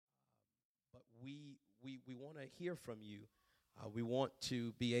we want to hear from you. We want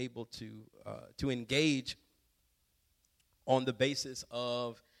to be able to engage on the basis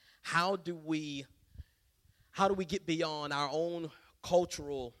of how do we get beyond our own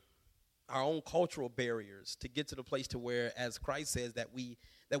cultural barriers to get to the place to where, as Christ says, that we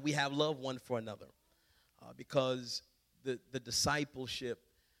have love one for another, because the discipleship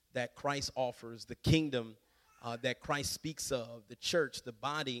that Christ offers, the kingdom that Christ speaks of, the church, the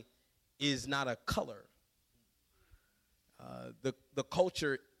body, is not a color. The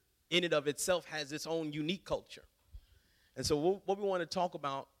culture in and of itself has its own unique culture. And so what we want to talk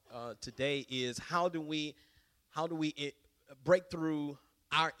about today is how do we break through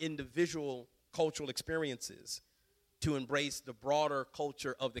our individual cultural experiences to embrace the broader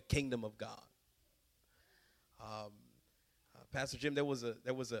culture of the kingdom of God. Pastor Jim, there was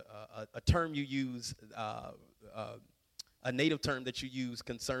a term you use, a native term that you use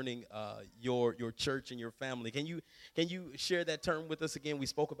concerning your church and your family. Can you share that term with us again? We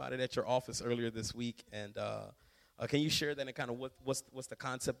spoke about it at your office earlier this week, and can you share that and kind of what's the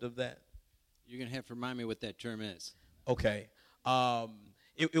concept of that? You're gonna have to remind me what that term is. Okay.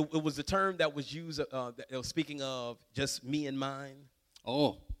 It was a term that was used, speaking of just me and mine.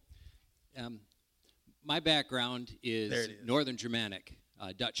 Oh, my background is Northern Germanic,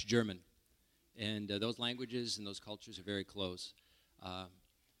 Dutch German, and those languages and those cultures are very close.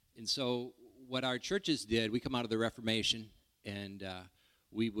 And so what our churches did, we come out of the Reformation, and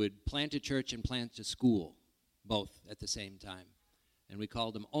we would plant a church and plant a school, both at the same time. And we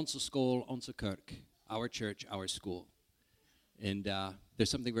called them Onze School, Onze Kerk, our church, our school. And there's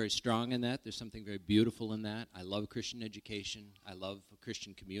something very strong in that. There's something very beautiful in that. I love Christian education. I love a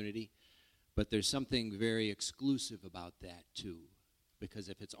Christian community. But there's something very exclusive about that, too. Because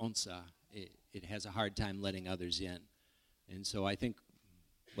if it's onsa, it has a hard time letting others in. And so I think,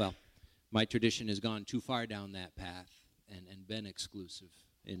 well, my tradition has gone too far down that path and been exclusive.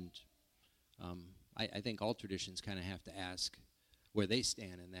 And I think all traditions kind of have to ask where they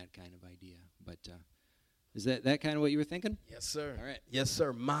stand in that kind of idea. But is that kind of what you were thinking? Yes, sir. All right. Yes,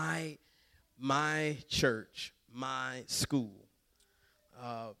 sir. My church, my school.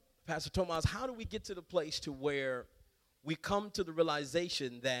 Pastor Tomás, how do we get to the place to where we come to the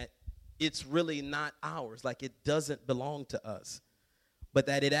realization that it's really not ours, like it doesn't belong to us, but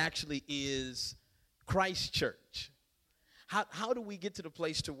that it actually is Christ's church? How do we get to the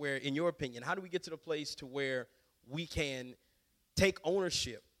place to where, in your opinion, how do we get to the place to where we can take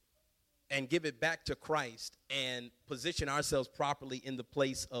ownership and give it back to Christ and position ourselves properly in the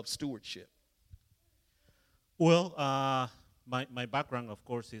place of stewardship? Well, my background, of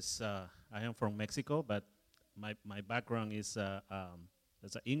course, is I am from Mexico, but my background is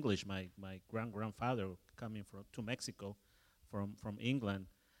as English. My grandfather coming to Mexico from England.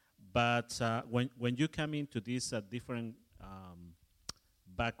 But when you come into this different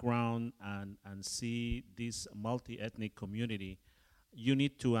background and see this multi-ethnic community, you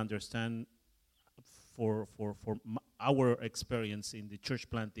need to understand for our experience in the church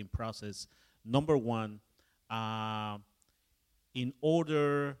planting process, number one, in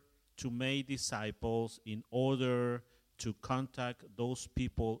order to make disciples, in order to contact those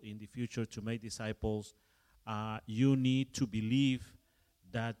people in the future to make disciples, you need to believe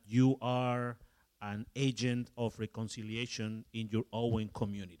that you are an agent of reconciliation in your own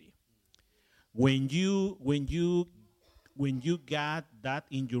community. When you got that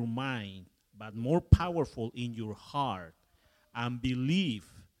in your mind, but more powerful in your heart, and believe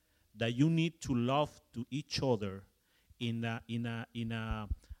that you need to love to each other in a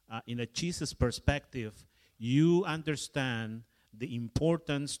Jesus perspective, you understand the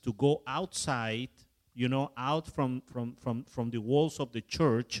importance to go outside, out from the walls of the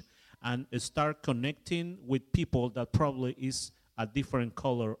church and start connecting with people that probably is a different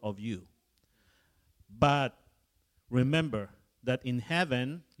color of you. But remember that in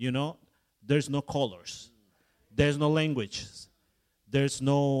heaven, there's no colors. There's no languages. There's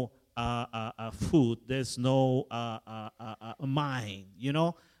no food. There's no mind,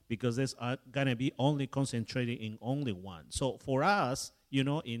 because there's going to be only concentrated in only one. So for us, we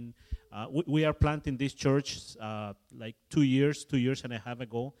are planting this church like 2 years and a half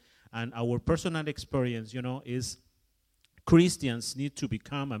ago. And our personal experience, is Christians need to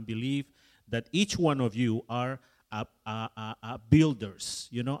become and believe that each one of you are builders,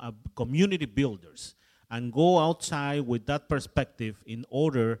 community builders, and go outside with that perspective in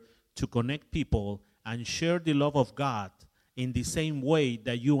order to connect people and share the love of God in the same way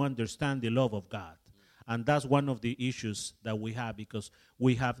that you understand the love of God. And that's one of the issues that we have, because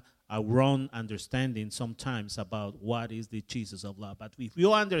we have a wrong understanding sometimes about what is the Jesus of love. But if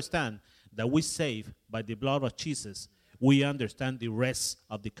you understand that we save by the blood of Jesus, we understand the rest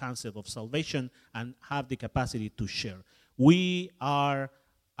of the concept of salvation and have the capacity to share. We are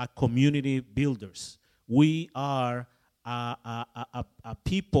a community builders. We are a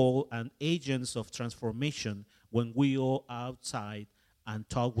people and agents of transformation when we go outside and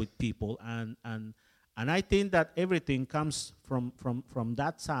talk with people. And I think that everything comes from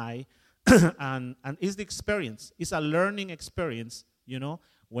that side, and it's the experience. It's a learning experience,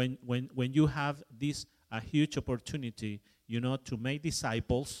 when you have this a huge opportunity, to make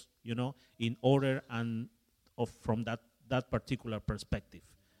disciples, in order and from that particular perspective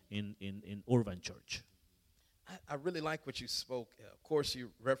in urban church. I really like what you spoke. Of course, you're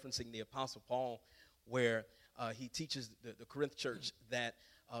referencing the Apostle Paul, where he teaches the Corinth church that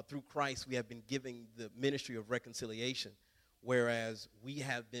through Christ we have been given the ministry of reconciliation, whereas we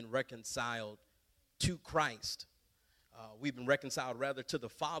have been reconciled to Christ. We've been reconciled, rather, to the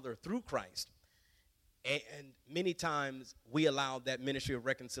Father through Christ. And many times we allow that ministry of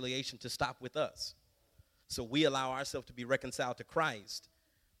reconciliation to stop with us. So we allow ourselves to be reconciled to Christ,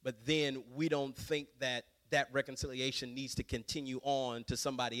 but then we don't think that reconciliation needs to continue on to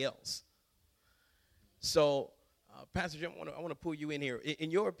somebody else. So, Pastor Jim, I want to pull you in here.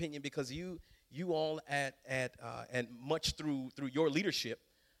 In your opinion, because you all and much through your leadership,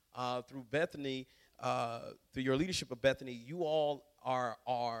 through Bethany, through your leadership of Bethany, you all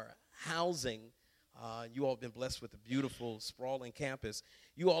are housing. You all have been blessed with a beautiful, sprawling campus.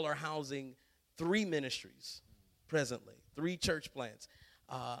 You all are housing 3 ministries presently, 3 church plants.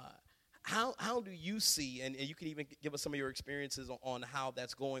 How do you see, and you can even give us some of your experiences on how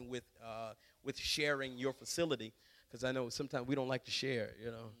that's going with sharing your facility, because I know sometimes we don't like to share,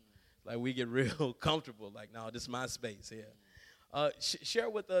 like we get real comfortable, like, no, this is my space here. Share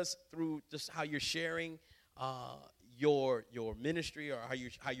with us through just how you're sharing your ministry, or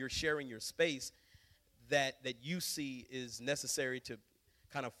how you're sharing your space that you see is necessary to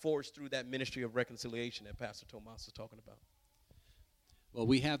kind of force through that ministry of reconciliation that Pastor Tomás was talking about. Well,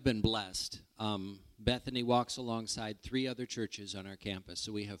 we have been blessed. Bethany walks alongside 3 other churches on our campus,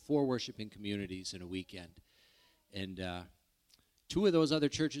 so we have 4 worshiping communities in a weekend. And 2 of those other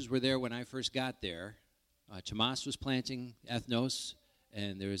churches were there when I first got there. Tomás was planting Ethnos,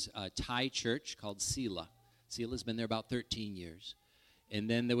 and there's a Thai church called Sila. Sila's been there about 13 years. And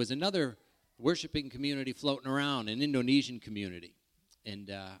then there was another worshiping community floating around, an Indonesian community.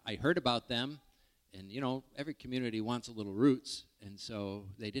 And I heard about them, and, every community wants a little roots, and so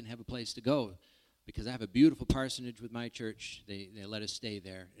they didn't have a place to go. Because I have a beautiful parsonage with my church, they let us stay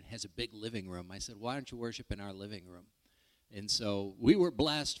there. It has a big living room. I said, why don't you worship in our living room? And so we were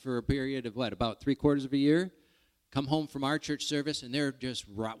blessed for a period of, about 3/4 of a year. Come home from our church service, and they're just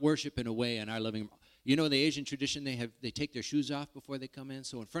worshiping away in our living room. The Asian tradition, they take their shoes off before they come in.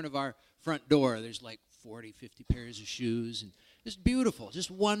 So in front of our front door, there's like 40, 50 pairs of shoes. And it's beautiful, just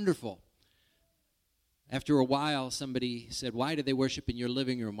wonderful. After a while, somebody said, why do they worship in your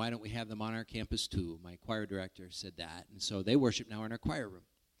living room? Why don't we have them on our campus too? My choir director said that. And so they worship now in our choir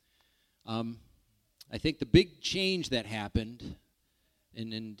room. I think the big change that happened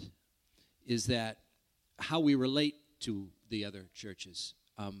and is that how we relate to the other churches.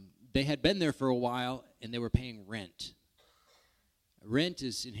 They had been there for a while, and they were paying rent. Rent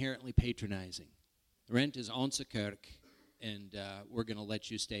is inherently patronizing. Rent is onze kerk, and we're going to let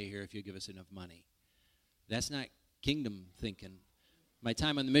you stay here if you give us enough money. That's not kingdom thinking. My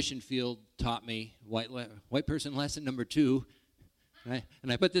time on the mission field taught me white person lesson number 2, right?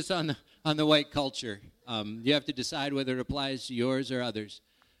 And I put this on the white culture. You have to decide whether it applies to yours or others.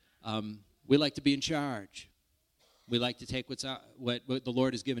 We like to be in charge. We like to take what the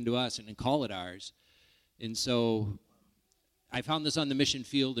Lord has given to us and call it ours. And so I found this on the mission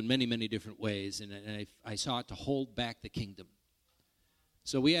field in many, many different ways, and I saw it to hold back the kingdom.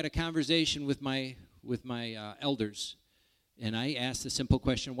 So we had a conversation with my elders, and I asked the simple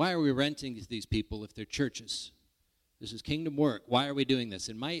question, why are we renting to these people if they're churches? This is kingdom work. Why are we doing this?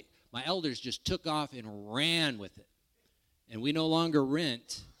 And my elders just took off and ran with it. And we no longer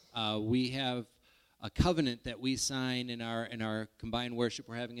rent. We have a covenant that we sign in our combined worship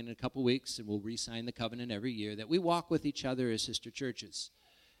we're having in a couple weeks, and we'll re-sign the covenant every year, that we walk with each other as sister churches.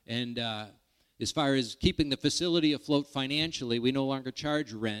 And as far as keeping the facility afloat financially, we no longer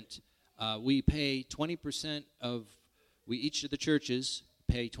charge rent. We pay 20% each of the churches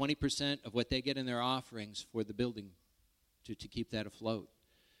pay 20% of what they get in their offerings for the building to keep that afloat.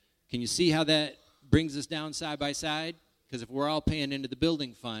 Can you see how that brings us down side by side? Because if we're all paying into the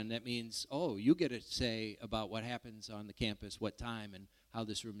building fund, that means, you get a say about what happens on the campus, what time, and how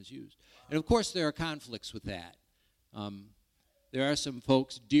this room is used. And, of course, there are conflicts with that. there are some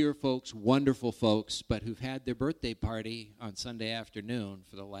folks, dear folks, wonderful folks, but who've had their birthday party on Sunday afternoon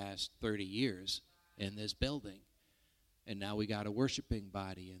for the last 30 years in this building. And now we got a worshiping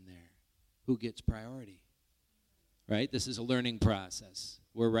body in there. Who gets priority? Right? This is a learning process.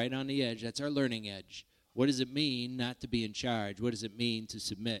 We're right on the edge. That's our learning edge. What does it mean not to be in charge? What does it mean to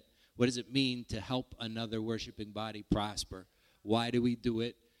submit? What does it mean to help another worshiping body prosper? Why do we do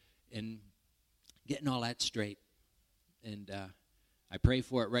it? And getting all that straight. And I pray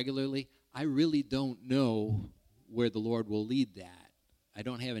for it regularly. I really don't know where the Lord will lead that. I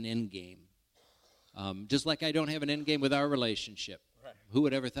don't have an end game. Just like I don't have an end game with our relationship. Right. Who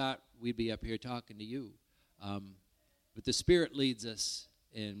would ever thought we'd be up here talking to you? But the Spirit leads us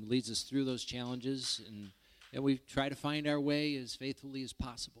and leads us through those challenges, and we try to find our way as faithfully as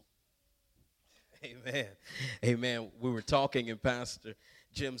possible. Amen. Amen. We were talking in Pastor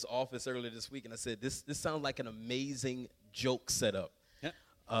Jim's office earlier this week, and I said, this sounds like an amazing joke setup. Yep.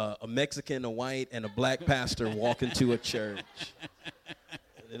 A Mexican, a white, and a black pastor walk into a church.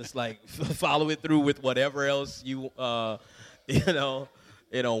 And it's like, follow it through with whatever else you know,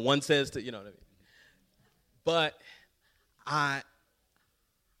 one says to, you know what I mean. But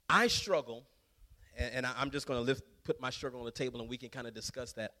I struggle, and I'm just going to put my struggle on the table, and we can kind of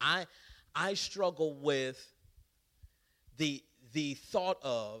discuss that. I struggle with the thought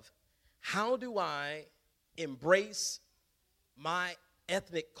of, how do I embrace my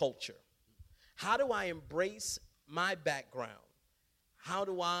ethnic culture? How do I embrace my background? How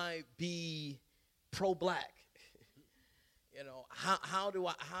do I be pro-black? You know, how do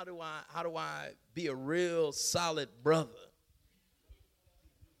I be a real solid brother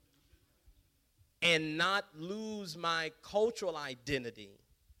and not lose my cultural identity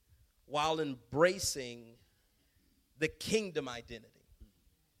while embracing the kingdom identity?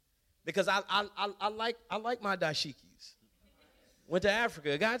 Because I like my dashikis. Went to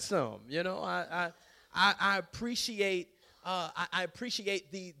Africa, got some. You know, I appreciate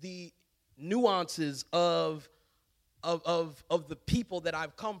the nuances of the people that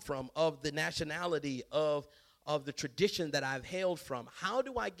I've come from, of the nationality, of the tradition that I've hailed from. How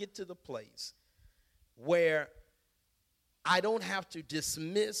do I get to the place where I don't have to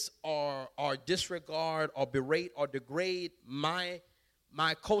dismiss or disregard or berate or degrade my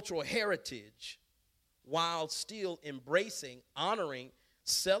cultural heritage while still embracing, honoring,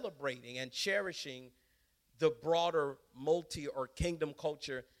 celebrating, and cherishing the broader multi or kingdom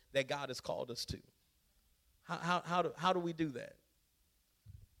culture that God has called us to? How do we do that?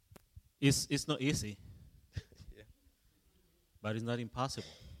 It's not easy. Yeah. But it's not impossible.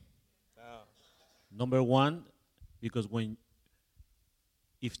 Oh. Number one, because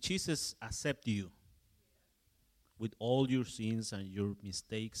if Jesus accepts you with all your sins and your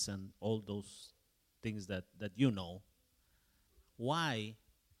mistakes and all those things that you know, why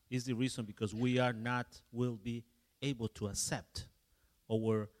is the reason? Because we will be able to accept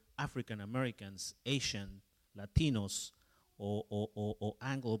our African Americans, Asian, Latinos, or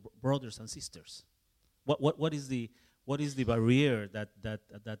Anglo brothers and sisters. What is the barrier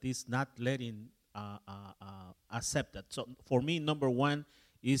that is not letting accept that? So for me, number one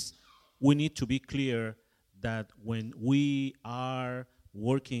is we need to be clear that when we are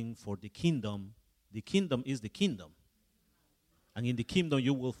working for the kingdom is the kingdom. And in the kingdom,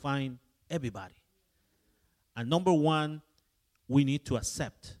 you will find everybody. And number one, we need to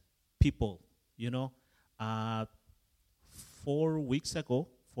accept people. You know, 4 weeks ago,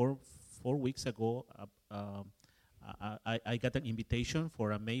 I got an invitation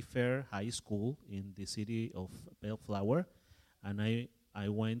for a Mayfair High School in the city of Bellflower, and I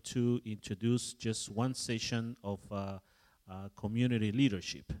went to introduce just one session of community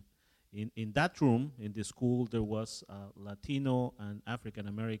leadership. In that room, in the school, there was Latino and African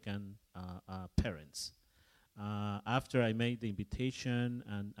American parents. After I made the invitation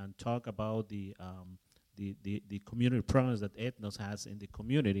and talk about the community programs that Ethnos has in the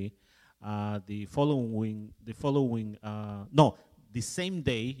community, the same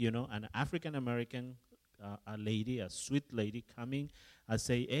day, you know, an African American a sweet lady coming and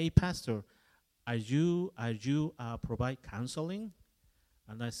say, "Hey, Pastor, are you provide counseling?"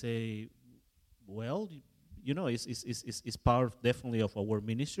 And I say, "Well, you know, it's part definitely of our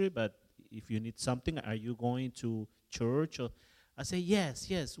ministry, but if you need something, are you going to church?" Or I say,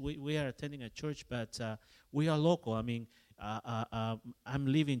 yes, we are attending a church, but we are local. I mean, I'm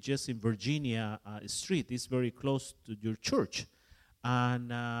living just in Virginia Street. It's very close to your church.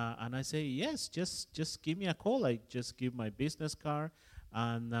 And I say, yes, just give me a call. I just give my business card.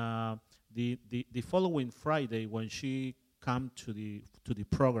 And the following Friday, when she come to the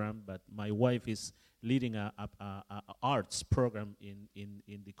program, but my wife is leading a arts program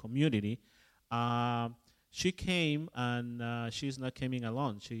in the community. She came, and she's not coming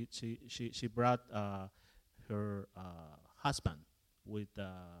alone. She brought her husband with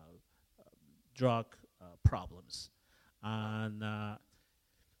drug problems, and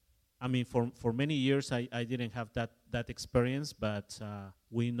I mean, for many years I didn't have that experience, but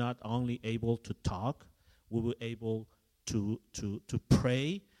we not only able to talk, we were able to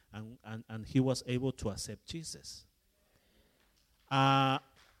pray, and he was able to accept Jesus.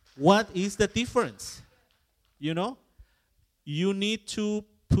 What is the difference? You know, you need to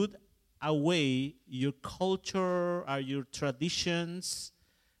put away your culture or your traditions,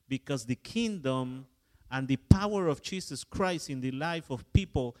 because the kingdom and the power of Jesus Christ in the life of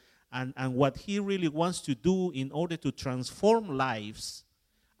people, and what he really wants to do in order to transform lives,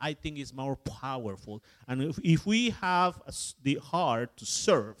 I think is more powerful. And if we have the heart to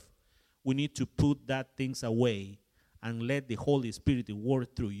serve, we need to put that things away and let the Holy Spirit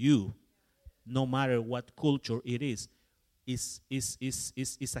work through you, no matter what culture it is.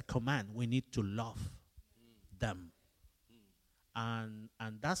 Is a command. We need to love them. And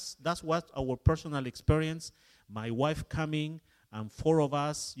that's what our personal experience, my wife coming, and 4 of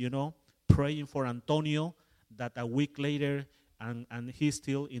us, praying for Antonio, that a week later, and he's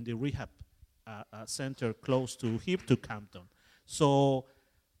still in the rehab center close to Campton. So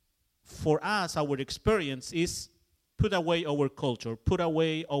for us, our experience is put away our culture, put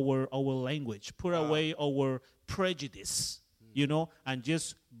away our language, put away our prejudice, and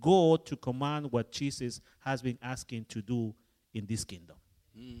just go to command what Jesus has been asking to do in this kingdom.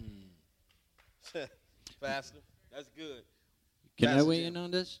 Pastor, that's good. Can Pastor I weigh Jim, in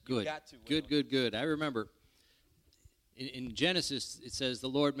on this? Good. Got to. Good. I remember in Genesis, it says the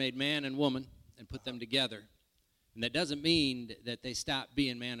Lord made man and woman and put them together. And that doesn't mean that they stopped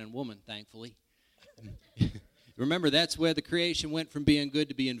being man and woman, thankfully. Remember, that's where the creation went from being good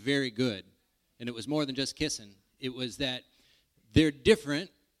to being very good. And it was more than just kissing. It was that they're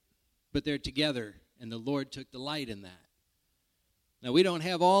different, but they're together. And the Lord took delight in that. Now, we don't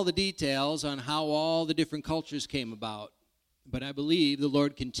have all the details on how all the different cultures came about. But I believe the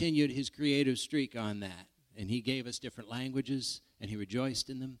Lord continued his creative streak on that. And he gave us different languages, and he rejoiced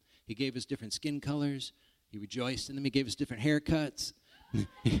in them. He gave us different skin colors. He rejoiced in them. He gave us different haircuts.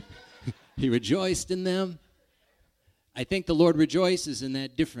 He rejoiced in them. I think the Lord rejoices in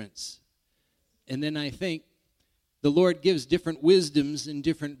that difference. And then I think the Lord gives different wisdoms and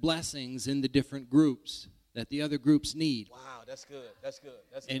different blessings in the different groups that the other groups need. Wow, that's good. That's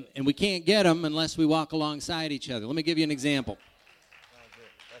good. And we can't get them unless we walk alongside each other. Let me give you an example.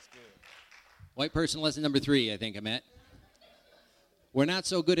 That's good. White person lesson number 3, I think I'm at. We're not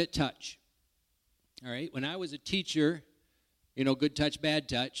so good at touch. All right? When I was a teacher, good touch, bad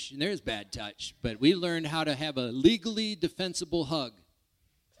touch, and there's bad touch, but we learned how to have a legally defensible hug.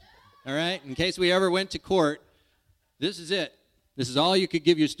 All right? In case we ever went to court, this is it. This is all you could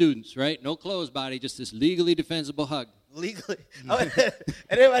give your students, right? No closed body, just this legally defensible hug. Legally. And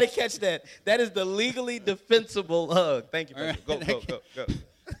everybody catch that. That is the legally defensible hug. Thank you, Pastor. Right. Go.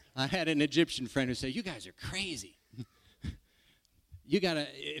 I had an Egyptian friend who said, "You guys are crazy.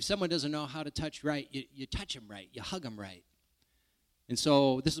 If someone doesn't know how to touch right, you touch them right. You hug them right." And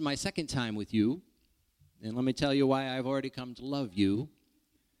so this is my second time with you. And let me tell you why I've already come to love you.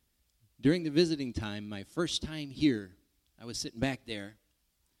 During the visiting time, my first time here, I was sitting back there,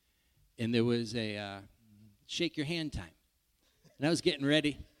 and there was a shake your hand time. And I was getting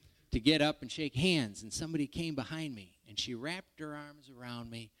ready to get up and shake hands, and somebody came behind me, and she wrapped her arms around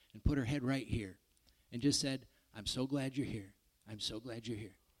me and put her head right here and just said, "I'm so glad you're here. I'm so glad you're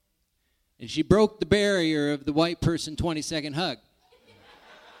here." And she broke the barrier of the white person 20-second hug.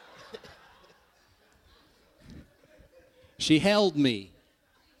 She held me.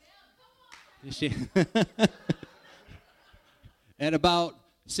 At about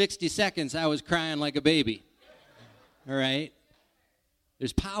 60 seconds, I was crying like a baby. All right?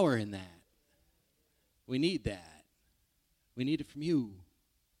 There's power in that. We need that. We need it from you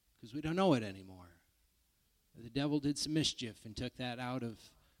because we don't know it anymore. The devil did some mischief and took that out of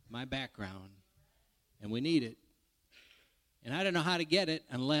my background, and we need it. And I don't know how to get it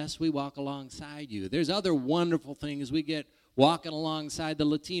unless we walk alongside you. There's other wonderful things we get walking alongside the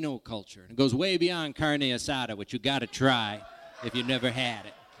Latino culture. It goes way beyond carne asada, which you got to try if you've never had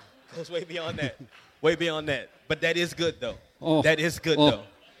it. It goes way beyond that. Way beyond that. But that is good, though. Oh. That is good, though.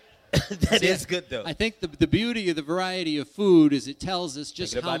 That is good, though. I think the beauty of the variety of food is it tells us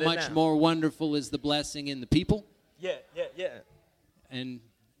just how much more wonderful is the blessing in the people. Yeah. And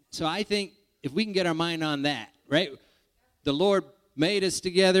so I think if we can get our mind on that, right? The Lord made us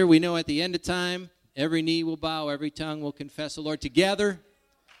together. We know at the end of time, Every knee will bow, every tongue will confess the Lord together.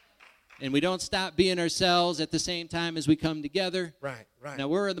 And we don't stop being ourselves at the same time as we come together. Right. Now,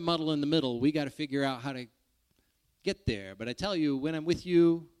 we're in the muddle in the middle. We got to figure out how to get there. But I tell you, when I'm with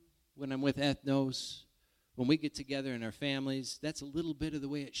you, when I'm with Ethnos, when we get together in our families, that's a little bit of the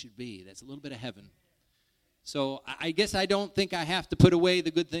way it should be. That's a little bit of heaven. So I guess I don't think I have to put away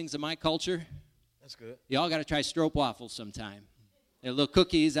the good things of my culture. That's good. Y'all got to try stroopwafels sometime. They're little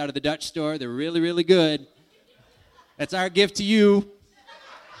cookies out of the Dutch store. They're really, really good. That's our gift to you.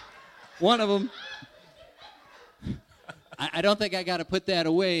 One of them. I don't think I got to put that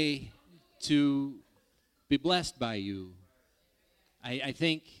away to be blessed by you. I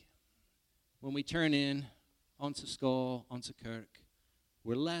think when we turn in, onze school, onze kerk,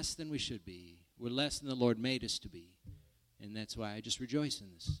 we're less than we should be. We're less than the Lord made us to be. And that's why I just rejoice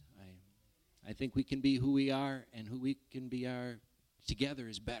in this. I think we can be who we are, and who we can be together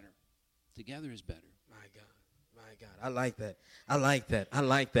is better. Together is better. My God. I like that.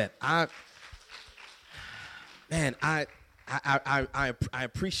 I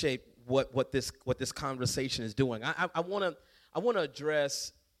appreciate what this conversation is doing. I want to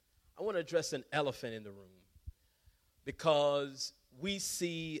address an elephant in the room, because we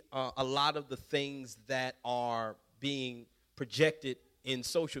see a lot of the things that are being projected in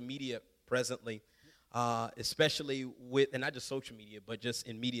social media presently, especially with, and not just social media, but just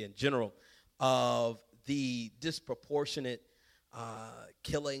in media in general, of the disproportionate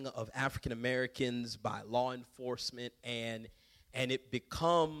killing of African Americans by law enforcement, and it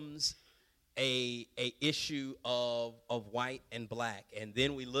becomes a issue of white and black. And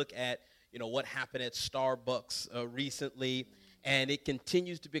then we look at what happened at Starbucks recently, and it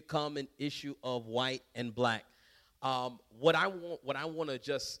continues to become an issue of white and black. What I want to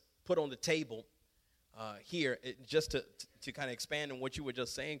just put on the table here, just to kind of expand on what you were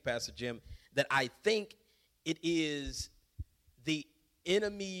just saying, Pastor Jim, that I think it is the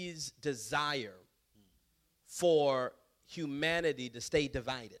enemy's desire for humanity to stay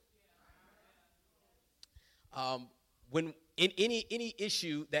divided. When in any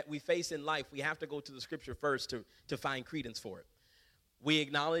issue that we face in life, we have to go to the scripture first to find credence for it. We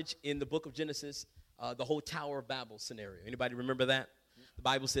acknowledge in the book of Genesis the whole Tower of Babel scenario. Anybody remember that? The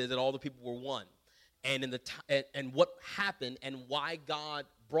Bible says that all the people were one. And and what happened and why God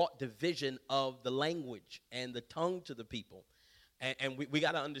brought division of the language and the tongue to the people. And we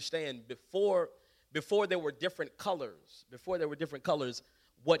got to understand, before there were different colors,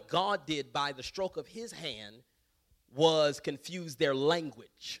 what God did by the stroke of his hand was confuse their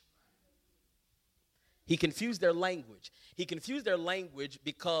language. He confused their language. He confused their language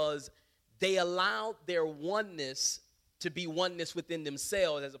because they allowed their oneness to be oneness within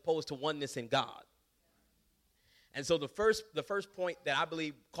themselves as opposed to oneness in God. And so the first point that I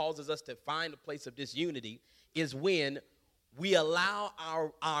believe causes us to find a place of disunity is when we allow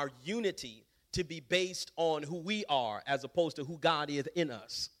our unity to be based on who we are as opposed to who God is in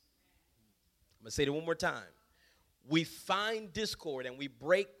us. I'm going to say it one more time. We find discord and we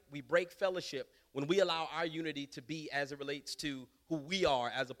break fellowship when we allow our unity to be as it relates to who we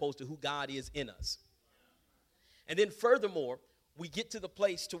are as opposed to who God is in us. And then furthermore, we get to the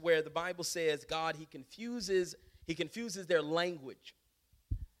place to where the Bible says God, he confuses their language.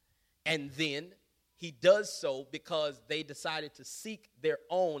 And then he does so because they decided to seek their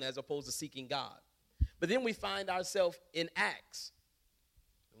own as opposed to seeking God. But then we find ourselves in Acts.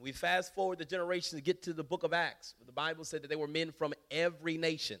 We fast forward the generations to get to the book of Acts, where the Bible said that they were men from every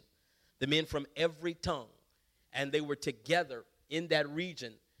nation, the men from every tongue, and they were together in that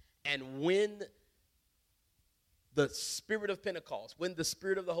region. And when the spirit of Pentecost, when the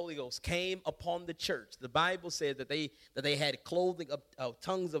spirit of the Holy Ghost came upon the church, the Bible said that they had clothing of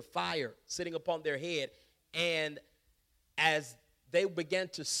tongues of fire sitting upon their head, and as they began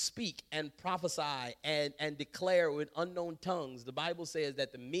to speak and prophesy and declare with unknown tongues, the Bible says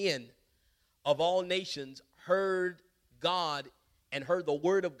that the men of all nations heard God and heard the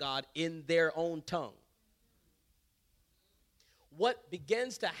word of God in their own tongue. What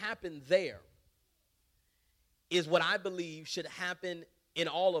begins to happen there is what I believe should happen in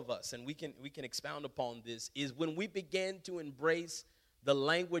all of us, and we can expound upon this, is when we begin to embrace the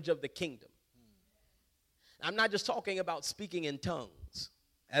language of the kingdom. I'm not just talking about speaking in tongues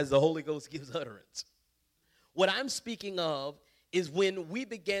as the Holy Ghost gives utterance. What I'm speaking of is when we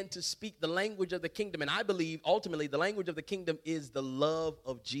begin to speak the language of the kingdom, and I believe ultimately the language of the kingdom is the love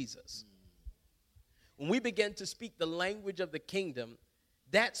of Jesus. When we begin to speak the language of the kingdom,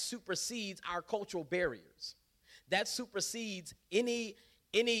 that supersedes our cultural barriers. That supersedes any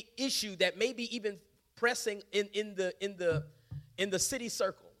issue that may be even pressing in the city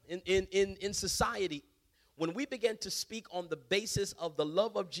circle, in society, when we begin to speak on the basis of the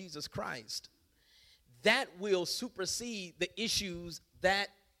love of Jesus Christ, that will supersede the issues that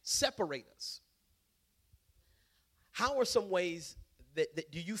separate us. How are some ways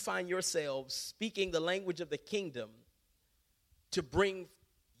that do you find yourselves speaking the language of the kingdom to bring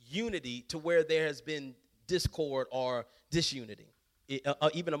unity to where there has been discord or disunity,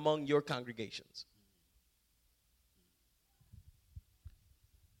 even among your congregations?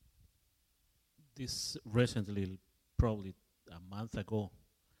 This recently, probably a month ago,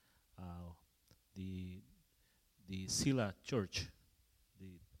 the Sila Church,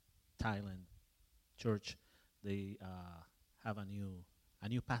 the Thailand church, they have a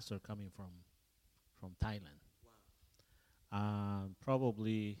new pastor coming from Thailand. Wow.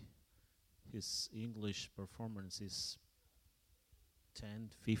 Probably his English performance is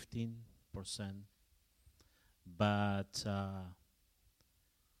 10-15%, but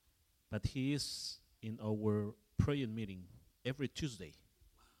he is in our prayer meeting every Tuesday.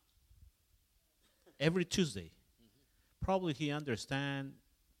 Every Tuesday. Mm-hmm. Probably he understands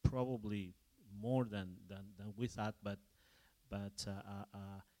probably more than we thought, but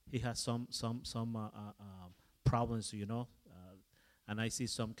he has some problems, and I see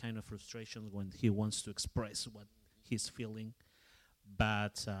some kind of frustration when he wants to express what he's feeling,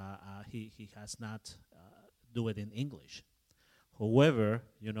 but he has not do it in English. However,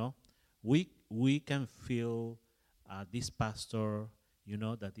 we can feel this pastor,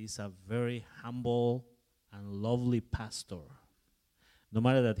 that is a very humble and lovely pastor. No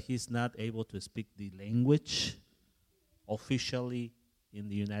matter that he's not able to speak the language officially in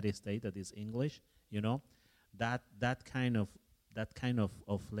the United States, that is English, that kind of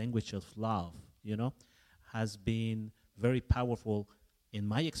language of love, has been very powerful in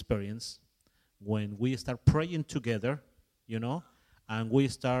my experience when we start praying together, and we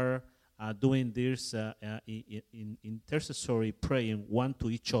start doing this in intercessory praying one to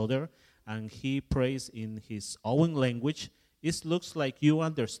each other, and he prays in his own language. It looks like you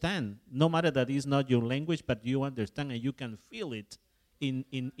understand, no matter that it's not your language, but you understand and you can feel it in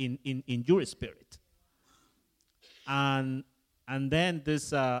your spirit. And then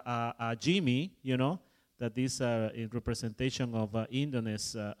this Jimmy, that is in representation of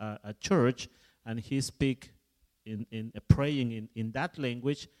Indonesian a church, and he speak in praying in that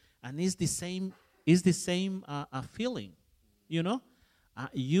language, and it's the same feeling,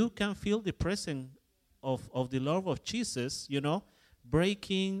 you can feel the presence of the love of Jesus,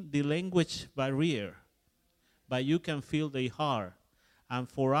 breaking the language barrier, but you can feel the heart. And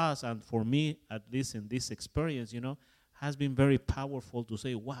for us, and for me, at least in this experience, has been very powerful to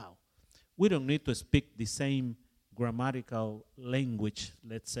say, wow, we don't need to speak the same grammatical language,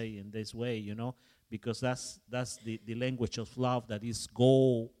 let's say in this way, because that's the language of love that is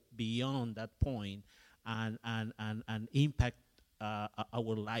go beyond that point and impact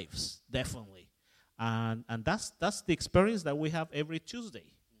our lives, definitely. And that's the experience that we have every Tuesday.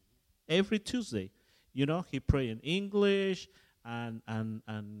 Mm-hmm. Every Tuesday. He pray in English,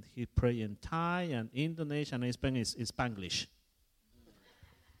 and he pray in Thai and Indonesian and Spanglish.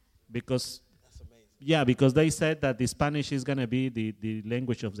 Because that's amazing. Yeah, because they said that the Spanish is going to be the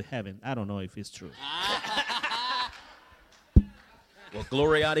language of the heaven. I don't know if it's true. Well,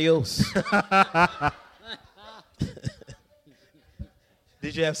 gloria a Dios.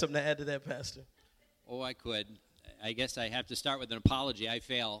 Did you have something to add to that, Pastor? Oh, I could. I guess I have to start with an apology. I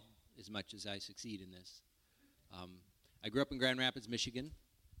fail as much as I succeed in this. I grew up in Grand Rapids, Michigan.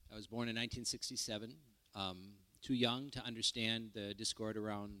 I was born in 1967. Too young to understand the discord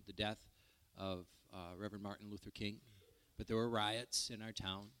around the death of Reverend Martin Luther King. But there were riots in our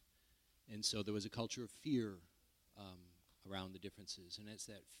town. And so there was a culture of fear around the differences. And it's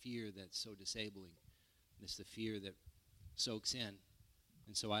that fear that's so disabling. And it's the fear that soaks in.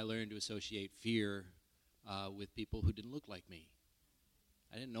 And so I learned to associate fear with people who didn't look like me.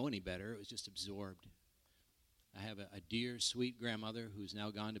 I didn't know any better. It was just absorbed. I have a dear, sweet grandmother who's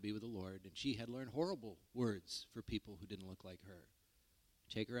now gone to be with the Lord, and she had learned horrible words for people who didn't look like her.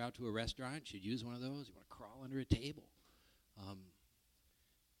 Take her out to a restaurant, she'd use one of those. You want to crawl under a table.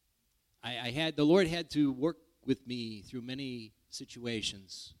 The Lord had to work with me through many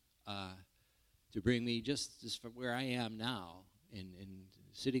situations to bring me just from where I am now, and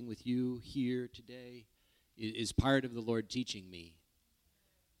sitting with you here today is part of the Lord teaching me.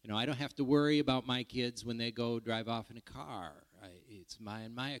 I don't have to worry about my kids when they go drive off in a car. It's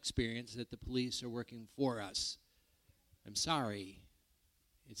my experience that the police are working for us. I'm sorry.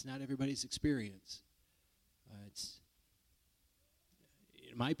 It's not everybody's experience.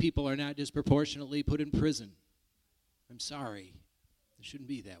 My people are not disproportionately put in prison. I'm sorry. It shouldn't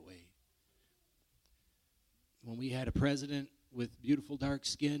be that way. When we had a president with beautiful dark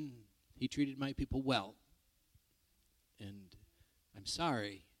skin, he treated my people well. And I'm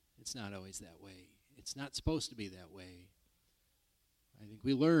sorry, it's not always that way. It's not supposed to be that way. I think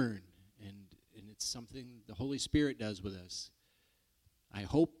we learn, and it's something the Holy Spirit does with us. I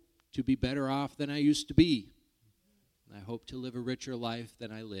hope to be better off than I used to be. I hope to live a richer life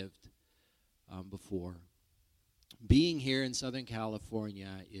than I lived before. Being here in Southern California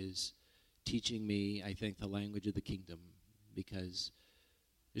is teaching me, I think, the language of the kingdom, because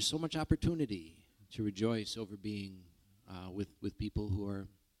there's so much opportunity to rejoice over being with people who are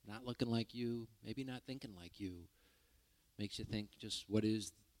not looking like you, maybe not thinking like you. Makes you think just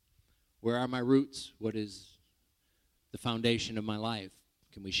where are my roots? What is the foundation of my life?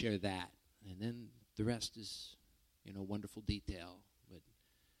 Can we share that? And then the rest is, wonderful detail. But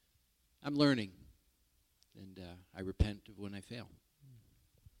I'm learning, and I repent of when I fail.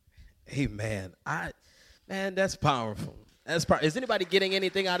 Amen. Man, that's powerful. Is anybody getting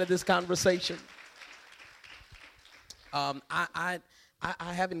anything out of this conversation? I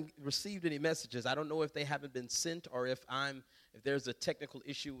haven't received any messages. I don't know if they haven't been sent or if there's a technical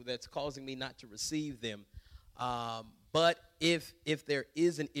issue that's causing me not to receive them. But if there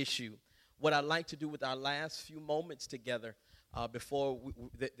is an issue, what I'd like to do with our last few moments together before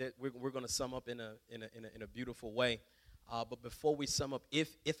we're going to sum up in a beautiful way. But before we sum up,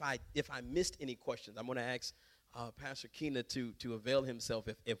 if I missed any questions, I'm going to ask Pastor Keena to avail himself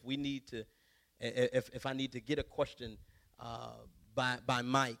if we need to, if I need to get a question by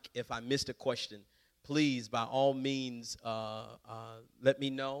mic. If I missed a question, please by all means let me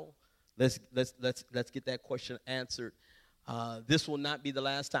know. Let's get that question answered. This will not be the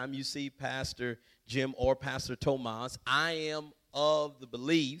last time you see Pastor Jim or Pastor Tomás. I am of the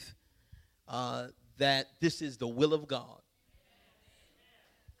belief that this is the will of God.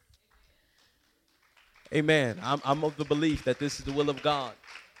 Amen. I'm of the belief that this is the will of God.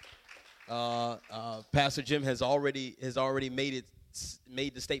 Pastor Jim has already made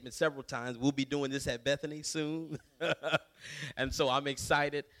the statement several times. We'll be doing this at Bethany soon, and so I'm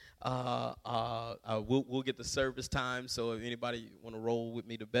excited. We'll get the service time. So if anybody want to roll with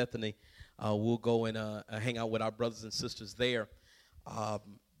me to Bethany, we'll go and hang out with our brothers and sisters there.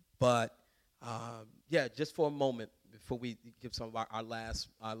 But just for a moment before we give some of our last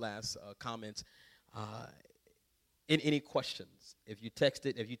comments. Any questions? If you text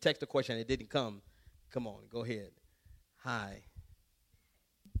a question and it didn't come on, go ahead. Hi.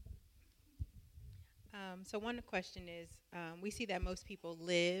 So one question is, we see that most people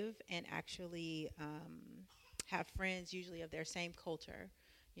live and actually have friends usually of their same culture.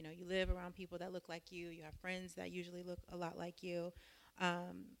 You live around people that look like you. You have friends that usually look a lot like you.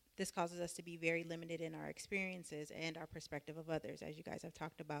 This causes us to be very limited in our experiences and our perspective of others, as you guys have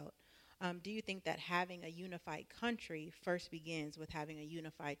talked about. Do you think that having a unified country first begins with having a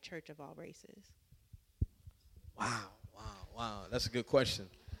unified church of all races? Wow. That's a good question.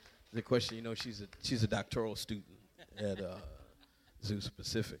 The question, she's a doctoral student at Zeus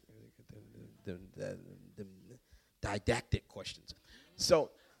Pacific. The didactic questions.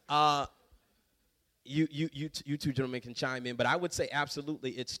 So you two gentlemen can chime in, but I would say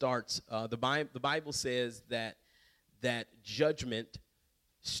absolutely it starts. The Bible says that judgment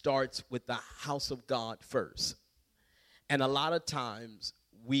starts with the house of God first. And a lot of times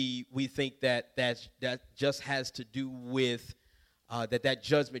we think that just has to do with that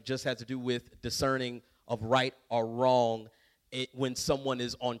judgment just has to do with discerning of right or wrong when someone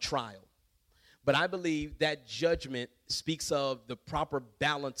is on trial. But I believe that judgment speaks of the proper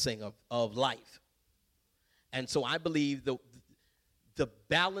balancing of life. And so I believe the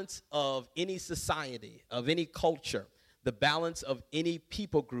balance of any society, of any culture, the balance of any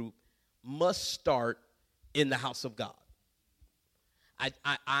people group must start in the house of God.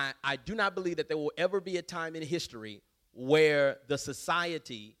 I do not believe that there will ever be a time in history where the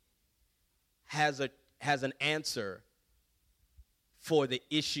society has an answer for the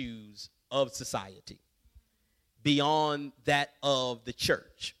issues of society beyond that of the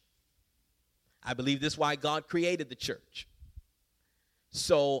church. I believe this is why God created the church.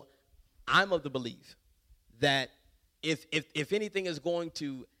 So I'm of the belief that if anything is going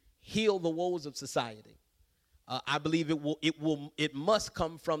to heal the woes of society, I believe it must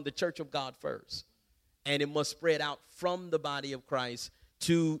come from the church of God first, and it must spread out from the body of Christ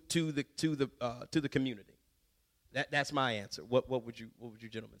to the community. That's my answer. What would you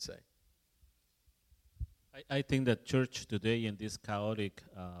gentlemen say? I think that church today in this chaotic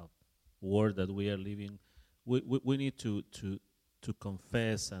world that we are living, we need to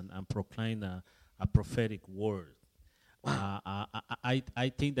confess and proclaim a prophetic word.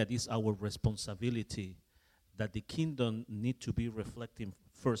 I think that is our responsibility, that the kingdom need to be reflecting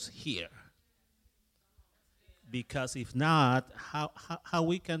first here. Because if not, how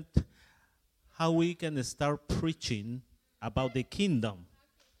we can start preaching about the kingdom?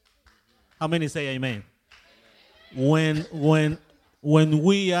 How many say amen? When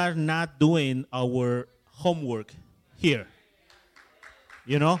we are not doing our homework here,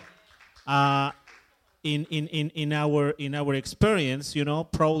 you know, in our experience, you know,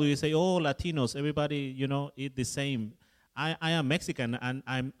 probably we say, oh, Latinos, everybody, you know, eat the same. I am Mexican, and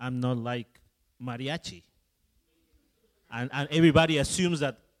I'm not like mariachi, and everybody assumes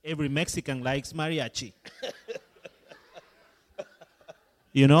that every Mexican likes mariachi.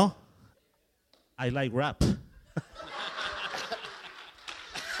 You know, I like rap.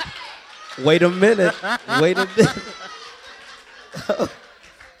 Wait a minute.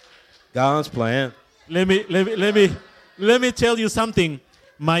 God's plan. Let me tell you something.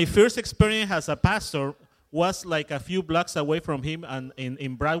 My first experience as a pastor was like a few blocks away from him, and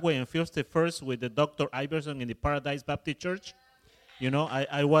in Broadway and 51st with the Dr. Iverson in the Paradise Baptist Church. You know,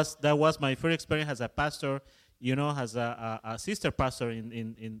 that was my first experience as a pastor. You know, as a sister pastor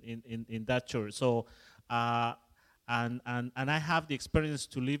in that church. So, and I have the experience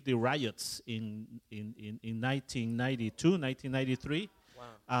to live the riots in 1992, 1993.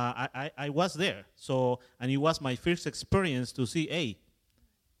 Wow. I was there. So, and it was my first experience to see, hey,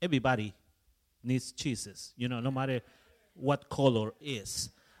 everybody needs Jesus. You know, no matter what color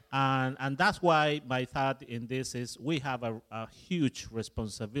is. And that's why my thought in this is we have a huge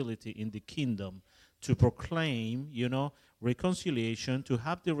responsibility in the kingdom to proclaim, you know, reconciliation, to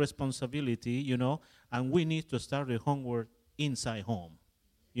have the responsibility, you know, and we need to start the homework inside home.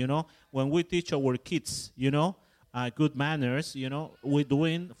 You know, when we teach our kids, you know, good manners, you know, we're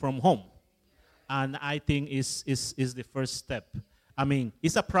doing from home. And I think is the first step. I mean,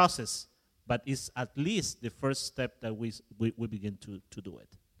 it's a process, but it's at least the first step that we begin to do it.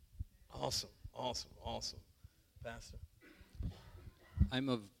 Awesome. Pastor? I'm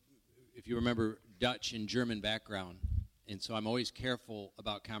of, if you remember, Dutch and German background, and so I'm always careful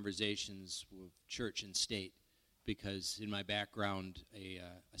about conversations with church and state, because in my background, a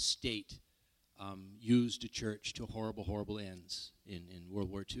state used a church to horrible ends in World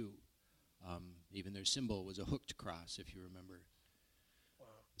War II. Even their symbol was a hooked cross, if you remember. Wow.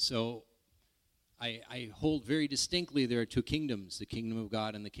 So I hold very distinctly there are two kingdoms, the kingdom of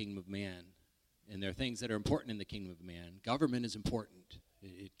God and the kingdom of man. And there are things that are important in the kingdom of man. Government is important.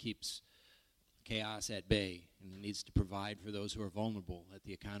 It keeps chaos at bay, and it needs to provide for those who are vulnerable that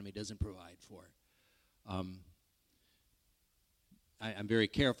the economy doesn't provide for. I'm very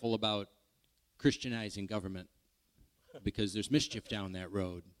careful about Christianizing government because there's mischief down that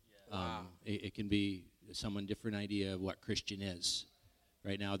road. Wow. It can be someone different idea of what Christian is.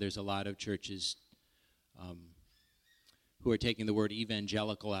 Right now there's a lot of churches who are taking the word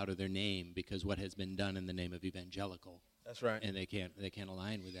evangelical out of their name because what has been done in the name of evangelical. That's right. And they can't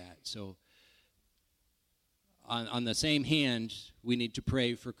align with that. So on the same hand, we need to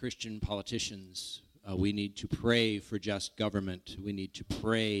pray for Christian politicians. We need to pray for just government. We need to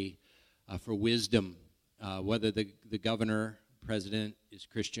pray for wisdom, whether the governor, president is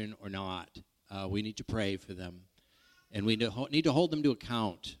Christian or not. We need to pray for them. And we need to hold them to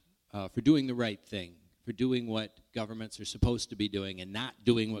account for doing the right thing, for doing what governments are supposed to be doing and not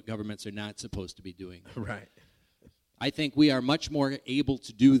doing what governments are not supposed to be doing. Right. I think we are much more able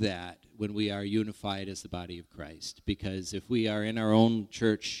to do that when we are unified as the body of Christ. Because if we are in our own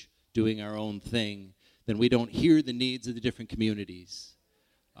church doing our own thing, then we don't hear the needs of the different communities.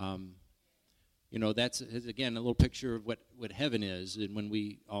 You know, that's, again, a little picture of what heaven is, and when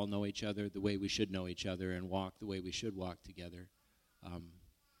we all know each other the way we should know each other and walk the way we should walk together.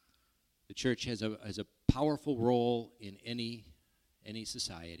 The church has a powerful role in any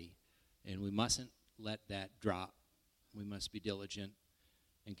society, and we mustn't let that drop. We must be diligent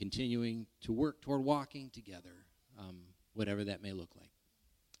and continuing to work toward walking together, whatever that may look like.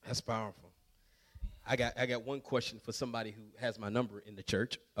 That's powerful. I got one question for somebody who has my number in the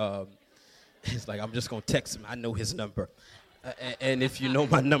church. It's like, I'm just going to text him. I know his number. And if you know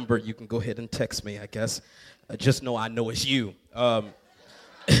my number, you can go ahead and text me, I guess. Just know I know it's you.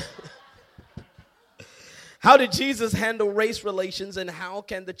 How did Jesus handle race relations, and how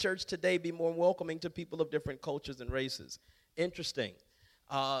can the church today be more welcoming to people of different cultures and races? Interesting.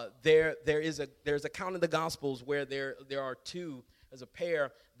 There's a count in the Gospels where there are two, there's a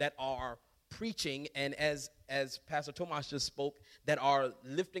pair that are preaching, and as Pastor Tomás just spoke, that are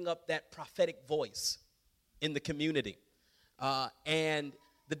lifting up that prophetic voice in the community. And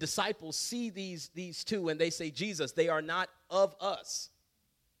the disciples see these two and they say, Jesus, they are not of us.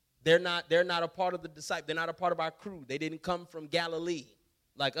 They're not a part of the disciples. They're not a part of our crew. They didn't come from Galilee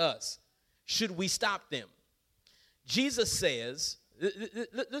like us. Should we stop them? Jesus says,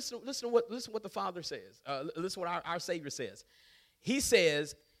 listen what the Father says. Listen what our Savior says. He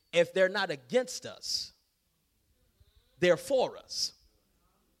says, if they're not against us, they're for us.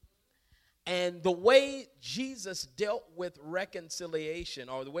 And the way Jesus dealt with reconciliation,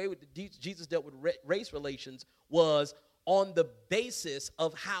 or the way Jesus dealt with race relations, was on the basis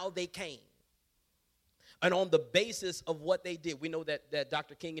of how they came and on the basis of what they did. We know that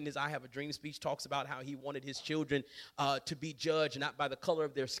Dr. King in his I Have a Dream speech talks about how he wanted his children to be judged not by the color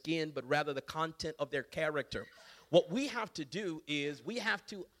of their skin, but rather the content of their character. What we have to do is we have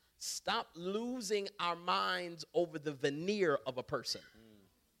to stop losing our minds over the veneer of a person.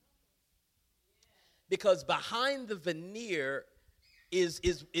 Because behind the veneer is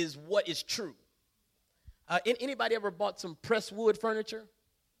what is true. Anybody ever bought some pressed wood furniture?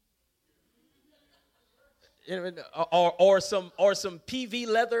 Or some PV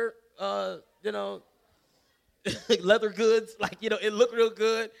leather, leather goods. Like, it looked real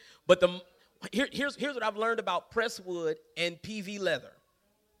good. But here's what I've learned about pressed wood and PV leather,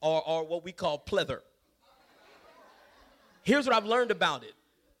 or what we call pleather. Here's what I've learned about it.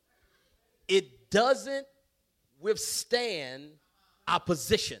 It doesn't withstand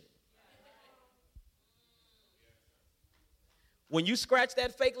opposition. When you scratch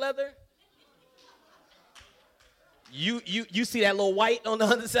that fake leather, you see that little white on the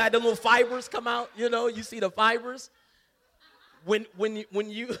other side, the little fibers come out, you see the fibers. When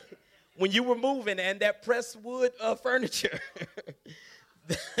you were moving and that pressed wood furniture,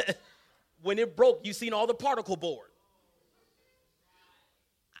 when it broke, you seen all the particle board.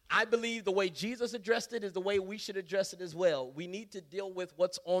 I believe the way Jesus addressed it is the way we should address it as well. We need to deal with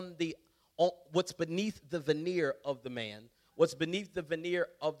what's what's beneath the veneer of the man, what's beneath the veneer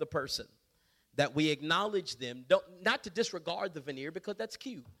of the person. That we acknowledge them, not to disregard the veneer because that's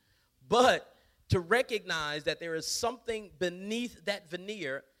cute, but to recognize that there is something beneath that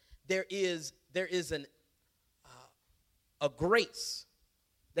veneer. There is a grace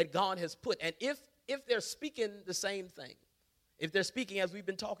that God has put, and if they're speaking the same thing, if they're speaking, as we've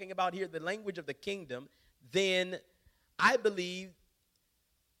been talking about here, the language of the kingdom, then I believe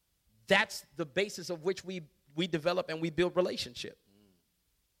that's the basis of which we develop and we build relationship.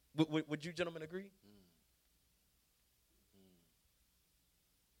 Would you gentlemen agree?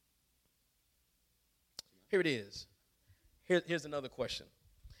 Here it is. Here's another question.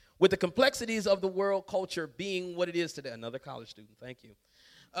 With the complexities of the world culture being what it is today, another college student, thank you.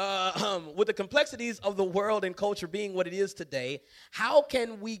 With the complexities of the world and culture being what it is today, how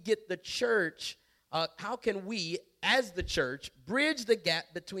can we get the church, how can we, as the church, bridge the gap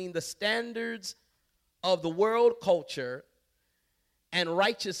between the standards of the world culture and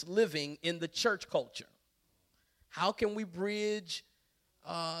righteous living in the church culture? How can we bridge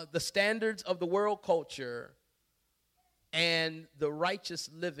the standards of the world culture and the righteous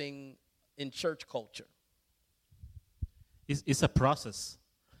living in church culture? It's a process,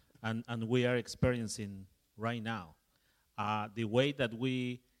 and we are experiencing right now. The way that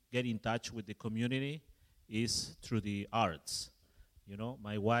we get in touch with the community is through the arts.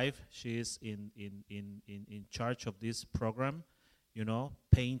 My wife, she is in charge of this program,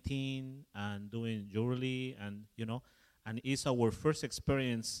 painting and doing jewelry, and and it's our first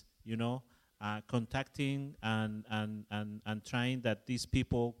experience, contacting and trying that these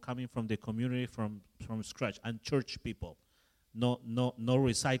people coming from the community from scratch, and church people, no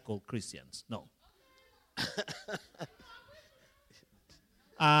recycled Christians, no.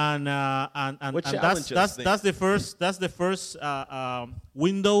 and that's the first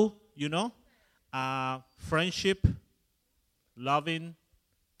window, friendship, loving,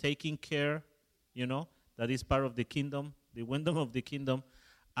 taking care, that is part of the kingdom, the window of the kingdom,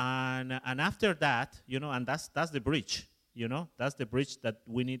 and after that, and that's the bridge, that's the bridge that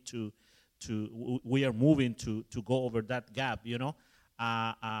we need to we are moving to go over that gap,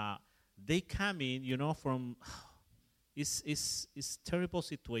 they come in, from it's terrible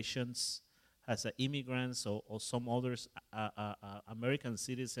situations as immigrants or some others, American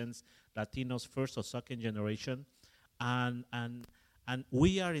citizens, Latinos, first or second generation. And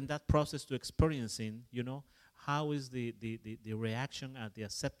we are in that process to experiencing, how is the reaction and the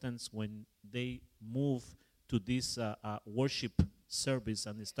acceptance when they move to this worship service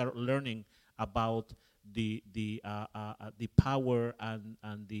and they start learning about the power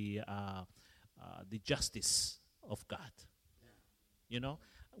and the justice of God.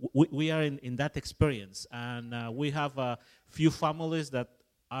 We are in that experience, and we have a few families that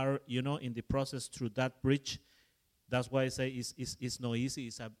are, in the process through that bridge. That's why I say it's not easy.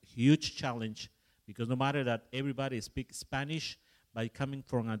 It's a huge challenge because no matter that everybody speaks Spanish, by coming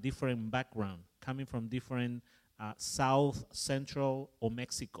from a different background, coming from different South, Central, or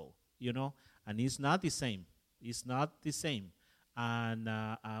Mexico, and it's not the same. It's not the same. And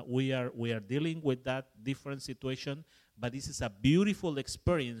we are dealing with that different situation, but this is a beautiful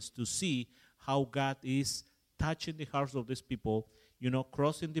experience to see how God is touching the hearts of these people,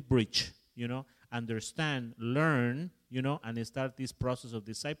 crossing the bridge, understand, learn, and start this process of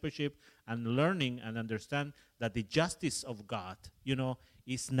discipleship and learning and understand that the justice of God,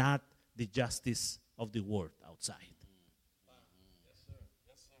 is not the justice of the world outside. Yes, sir.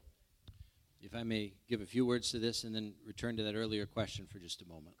 Yes, sir. If I may give a few words to this and then return to that earlier question for just a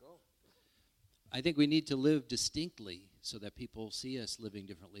moment. Go. I think we need to live distinctly so that people see us living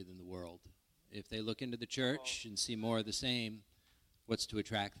differently than the world. If they look into the church and see more of the same, what's to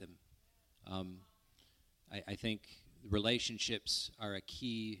attract them? I think relationships are a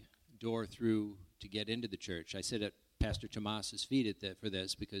key door through to get into the church. I sit at Pastor Tomás's feet for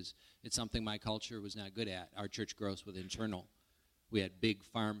this because it's something my culture was not good at. Our church grows with internal. We had big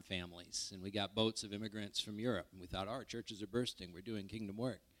farm families, and we got boats of immigrants from Europe, and we thought, our churches are bursting. We're doing kingdom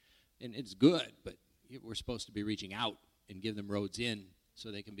work. And it's good, but we're supposed to be reaching out and give them roads in so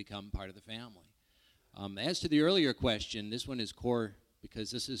they can become part of the family. As to the earlier question, this one is core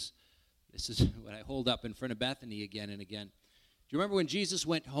because this is what I hold up in front of Bethany again and again. Do you remember when Jesus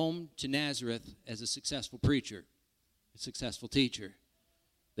went home to Nazareth as a successful preacher, a successful teacher?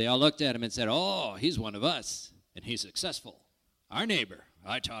 They all looked at him and said, oh, he's one of us, and he's successful. Our neighbor,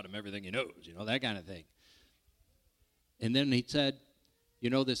 I taught him everything he knows, that kind of thing. And then he said,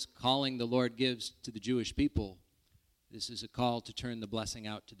 this calling the Lord gives to the Jewish people, this is a call to turn the blessing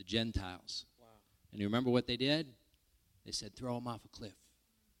out to the Gentiles. Wow. And you remember what they did? They said, throw him off a cliff.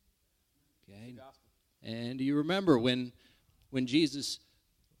 Okay. And do you remember when Jesus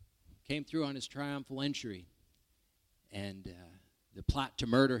came through on his triumphal entry and the plot to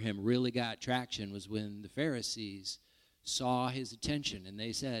murder him really got traction was when the Pharisees saw his attention and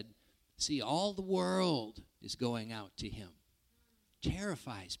they said, see, all the world is going out to him.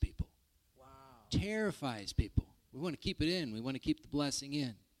 Terrifies people. Wow. Terrifies people. We want to keep it in. We want to keep the blessing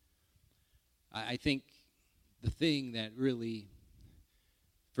in. I think the thing that really,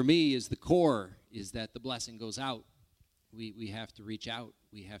 for me, is the core is that the blessing goes out. We have to reach out.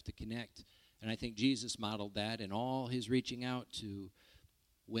 We have to connect. And I think Jesus modeled that in all his reaching out to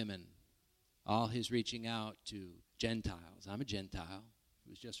women, all his reaching out to Gentiles. I'm a Gentile. If it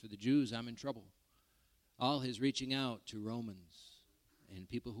was just for the Jews, I'm in trouble. All his reaching out to Romans and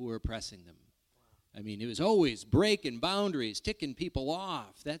people who were oppressing them. I mean, it was always breaking boundaries, ticking people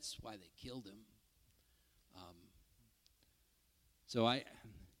off. That's why they killed him. So I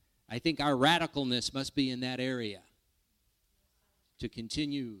think our radicalness must be in that area to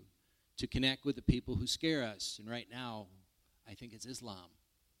continue to connect with the people who scare us. And right now, I think it's Islam.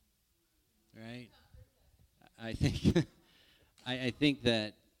 Right? I think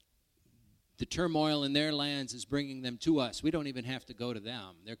that the turmoil in their lands is bringing them to us. We don't even have to go to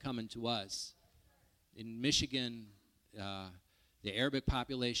them. They're coming to us. In Michigan, the Arabic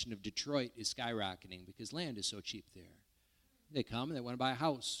population of Detroit is skyrocketing because land is so cheap there. They come and they want to buy a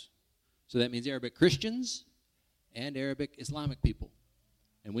house. So that means Arabic Christians and Arabic Islamic people.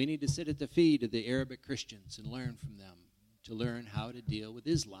 And we need to sit at the feet of the Arabic Christians and learn from them to learn how to deal with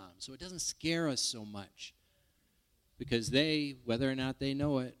Islam. So it doesn't scare us so much because they, whether or not they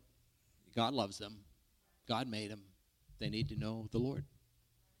know it, God loves them. God made them. They need to know the Lord.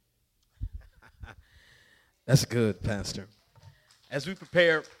 That's good, Pastor. As we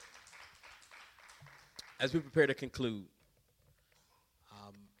prepare to conclude,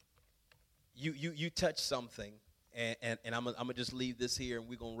 you touched something, and I'm gonna just leave this here, and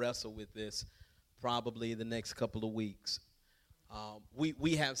we're gonna wrestle with this probably the next couple of weeks.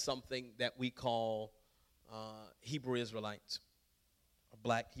 We have something that we call Hebrew Israelites, or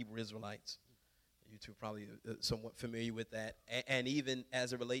Black Hebrew Israelites. You two are probably somewhat familiar with that. And even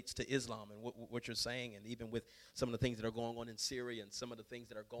as it relates to Islam and what you're saying, and even with some of the things that are going on in Syria and some of the things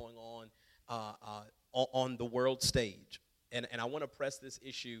that are going on the world stage. And I want to press this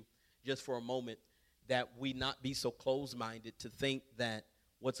issue just for a moment, that we not be so closed-minded to think that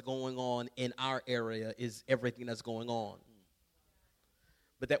what's going on in our area is everything that's going on.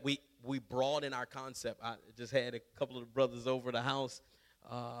 But that we broaden our concept. I just had a couple of brothers over the house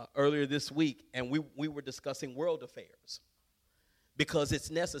earlier this week, and we were discussing world affairs because it's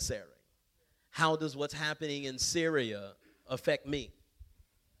necessary. How does what's happening in Syria affect me?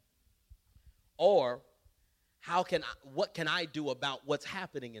 Or what can I do about what's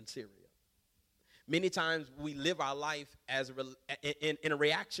happening in Syria? Many times we live our life in a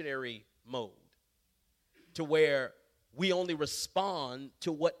reactionary mode, to where we only respond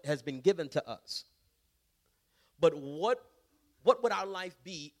to what has been given to us. But what would our life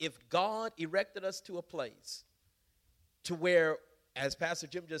be if God erected us to a place to where, as Pastor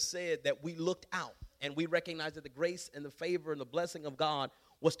Jim just said, that we looked out and we recognized that the grace and the favor and the blessing of God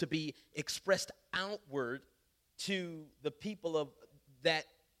was to be expressed outward to the people of that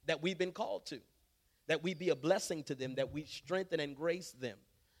we've been called to, that we be a blessing to them, that we strengthen and grace them.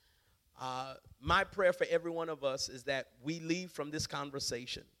 My prayer for every one of us is that we leave from this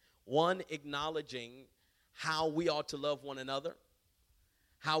conversation, one, acknowledging how we ought to love one another,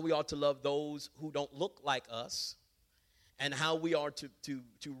 how we ought to love those who don't look like us, and how we are to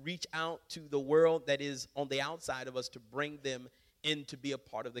reach out to the world that is on the outside of us to bring them in to be a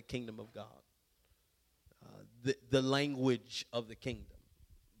part of the kingdom of God. The language of the kingdom,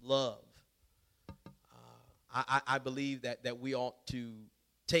 love. I believe that we ought to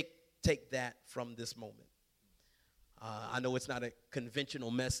take that from this moment. I know it's not a conventional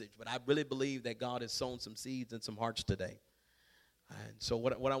message, but I really believe that God has sown some seeds in some hearts today. And so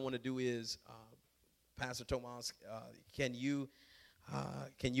what I want to do is, Pastor Tomás, can you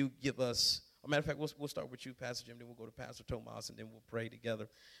give us, as a matter of fact, we'll start with you, Pastor Jim, then we'll go to Pastor Tomás, and then we'll pray together.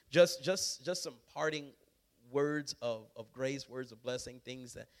 Just some parting words of grace, words of blessing,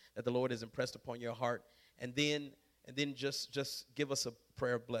 things that the Lord has impressed upon your heart, and then just give us a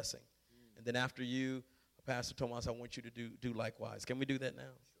prayer of blessing. And then after you, Pastor Tomás, I want you to do likewise. Can we do that now?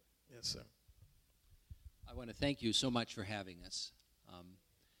 Sure. Yes, sir. I want to thank you so much for having us.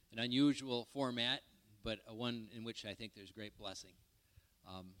 An unusual format, but one in which I think there's great blessing.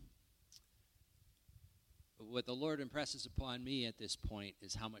 What the Lord impresses upon me at this point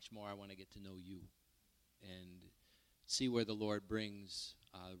is how much more I want to get to know you and see where the Lord brings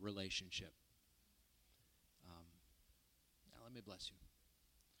relationship. Now let me bless you.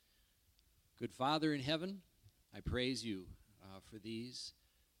 Good Father in heaven, I praise you for these,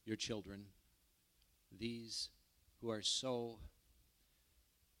 your children, these who are so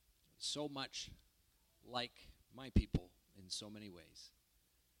much like my people in so many ways.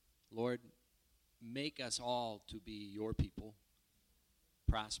 Lord, make us all to be your people,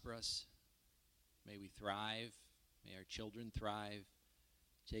 prosper us. May we thrive. May our children thrive.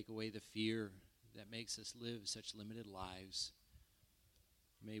 Take away the fear that makes us live such limited lives.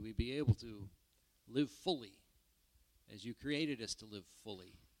 May we be able to live fully as you created us to live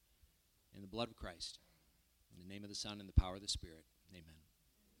fully in the blood of Christ. In the name of the Son and the power of the Spirit. Amen.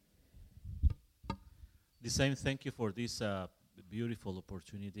 The same, thank you for this beautiful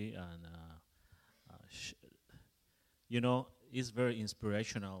opportunity. And, it's very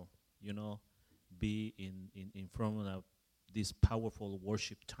inspirational, be in front of this powerful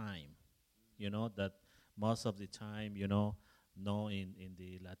worship time, that most of the time, no in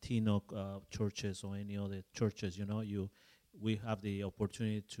the Latino churches or any other churches, we have the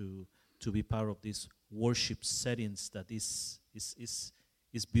opportunity to be part of these worship settings that is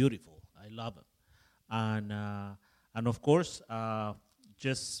beautiful. I love it. And of course,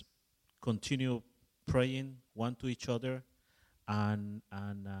 just continue praying one to each other, and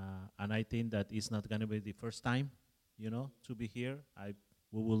I think that it's not going to be the first time, to be here.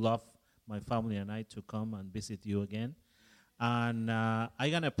 We would love, my family and I, to come and visit you again. And I'm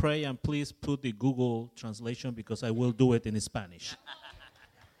going to pray, and please put the Google translation because I will do it in Spanish.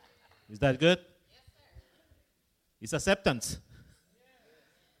 Is that good? Yes, sir. It's acceptance.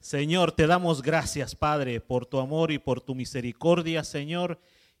 Señor, te damos gracias, Padre, por tu amor y por tu misericordia, Señor,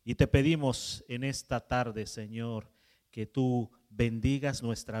 y te pedimos en esta tarde, Señor, que tú bendigas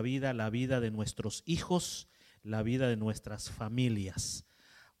nuestra vida, la vida de nuestros hijos, la vida de nuestras familias.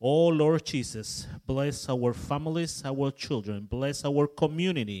 Oh, Lord Jesus, bless our families, our children, bless our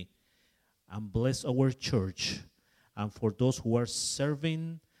community, and bless our church. And for those who are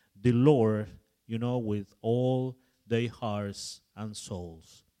serving the Lord, with all their hearts and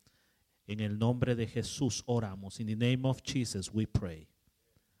souls. En el nombre de Jesús oramos. In the name of Jesus we pray.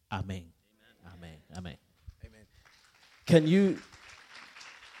 Amen. Amen. Amen. Amen. Can you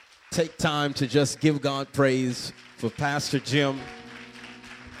take time to just give God praise for Pastor Jim,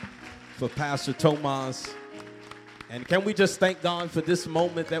 for Pastor Tomás? And can we just thank God for this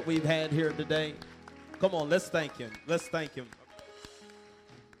moment that we've had here today? Come on, let's thank him. Let's thank him.